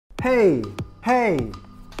Hey,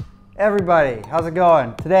 everybody, how's it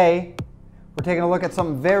going? Today, we're taking a look at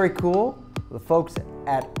something very cool with the folks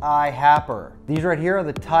at Haper. These right here are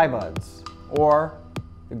the Earbuds, or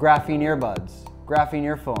the Graphene Earbuds, Graphene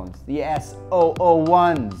earphones, the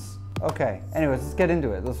s001s. Okay, anyways, let's get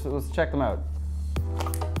into it. Let's check them out.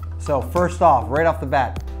 So first off, right off the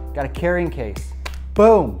bat, got a carrying case.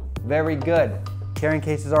 Boom, very good. Carrying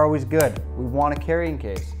cases are always good. We want a carrying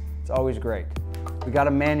case. It's always great. We got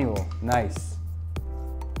a manual, nice.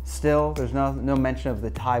 Still, there's no mention of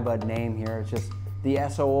the Earbud name here. It's just the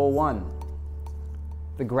s001,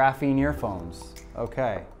 the Graphene earphones.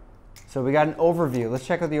 Okay, so we got an overview. Let's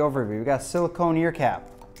check out the overview. We got a silicone ear cap.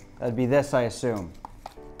 That'd be this, I assume.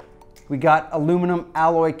 We got aluminum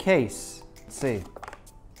alloy case. Let's see.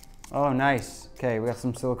 Oh, nice. Okay, we got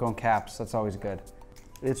some silicone caps. That's always good.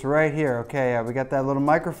 It's right here. Okay, we got that little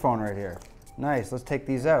microphone right here. Nice. Let's take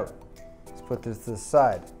these out. Let's put this to the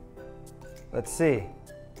side. Let's see.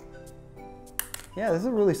 Yeah, this is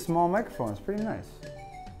a really small microphone. It's pretty nice.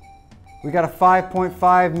 We got a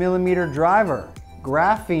 5.5 millimeter driver.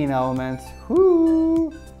 Graphene elements.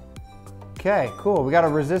 Whoo! Okay, cool. We got a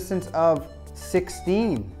resistance of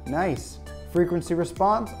 16. Nice. Frequency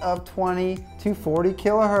response of 20 to 40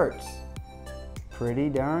 kilohertz. Pretty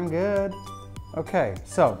darn good. Okay,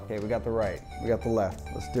 so, we got the right, we got the left.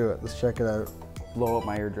 Let's do it. Let's check it out. Blow up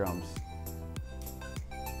my eardrums.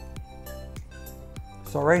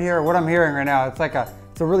 So right here, what I'm hearing right now, it's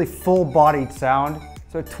a really full-bodied sound.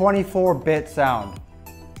 So a 24-bit sound.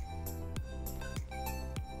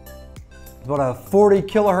 About a 40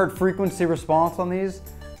 kilohertz frequency response on these.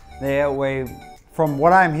 They outweigh, from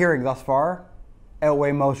what I'm hearing thus far,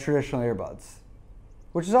 outweigh most traditional earbuds.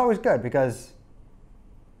 Which is always good because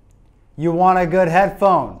you want a good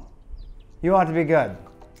headphone. You want it to be good.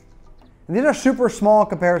 And these are super small in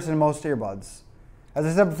comparison to most earbuds. As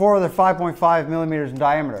I said before, they're 5.5 millimeters in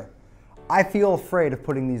diameter. I feel afraid of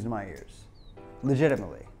putting these in my ears.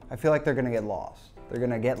 Legitimately. I feel like they're gonna get lost. They're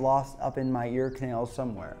gonna get lost up in my ear canal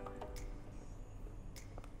somewhere.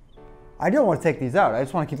 I don't want to take these out. I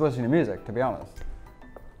just want to keep listening to music, to be honest.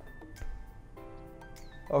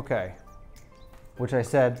 Okay. Which I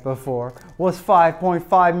said before was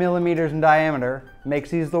 5.5 millimeters in diameter, makes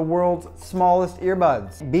these the world's smallest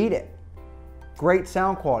earbuds. Beat it. Great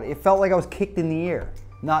sound quality. It felt like I was kicked in the ear.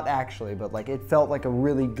 Not actually, but like it felt like a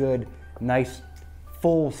really good, nice,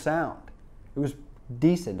 full sound. It was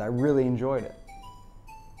decent. I really enjoyed it.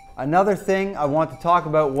 Another thing I want to talk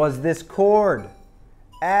about was this cord.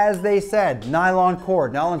 As they said, nylon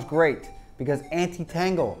cord. Nylon's great because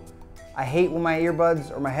anti-tangle. I hate when my earbuds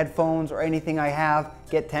or my headphones or anything I have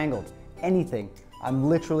get tangled. Anything. I'm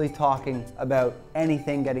literally talking about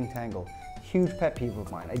anything getting tangled. Huge pet peeve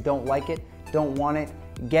of mine. I don't like it, don't want it.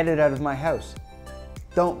 Get it out of my house.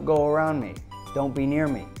 Don't go around me. Don't be near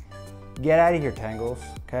me. Get out of here, tangles,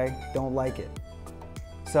 okay? Don't like it.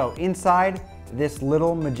 So inside this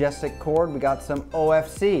little majestic cord, we got some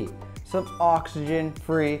OFC, some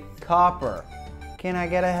oxygen-free copper. Can I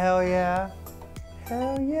get a hell yeah?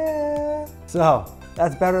 Hell yeah! So,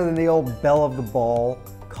 that's better than the old bell of the ball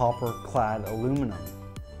copper-clad aluminum.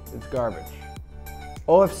 It's garbage.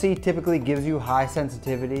 OFC typically gives you high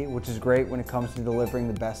sensitivity, which is great when it comes to delivering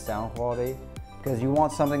the best sound quality, because you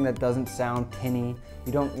want something that doesn't sound tinny.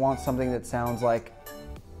 You don't want something that sounds like,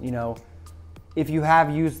 you know, if you have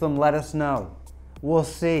used them, let us know. We'll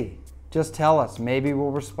see. Just tell us. Maybe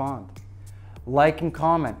we'll respond. Like and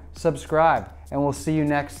comment, subscribe, and we'll see you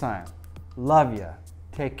next time. Love ya.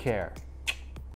 Take care.